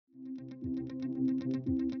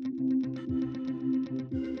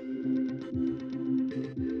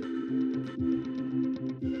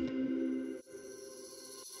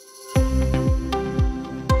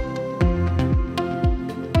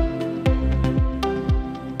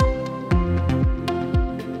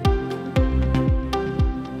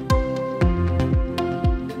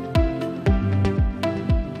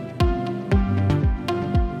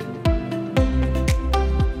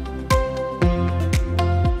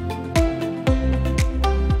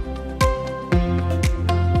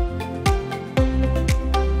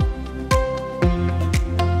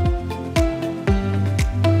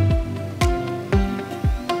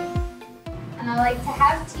I like to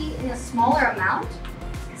have tea in a smaller amount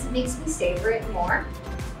because it makes me savor it more.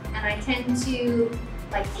 And I tend to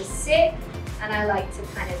like to sit, and I like to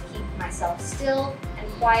kind of keep myself still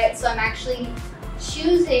and quiet. So I'm actually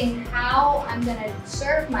choosing how I'm going to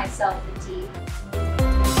serve myself the tea.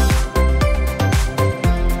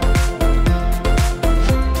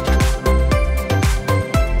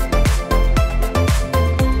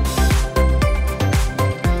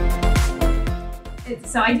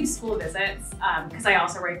 So I do school visits because I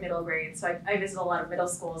also write middle grades. So I visit a lot of middle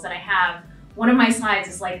schools, and I have one of my slides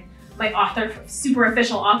is like my author, super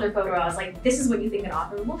official author photo. I was like, this is what you think an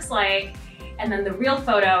author looks like. And then the real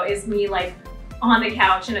photo is me like on the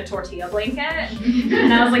couch in a tortilla blanket.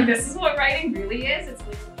 And I was like, this is what writing really is. It's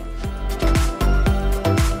literally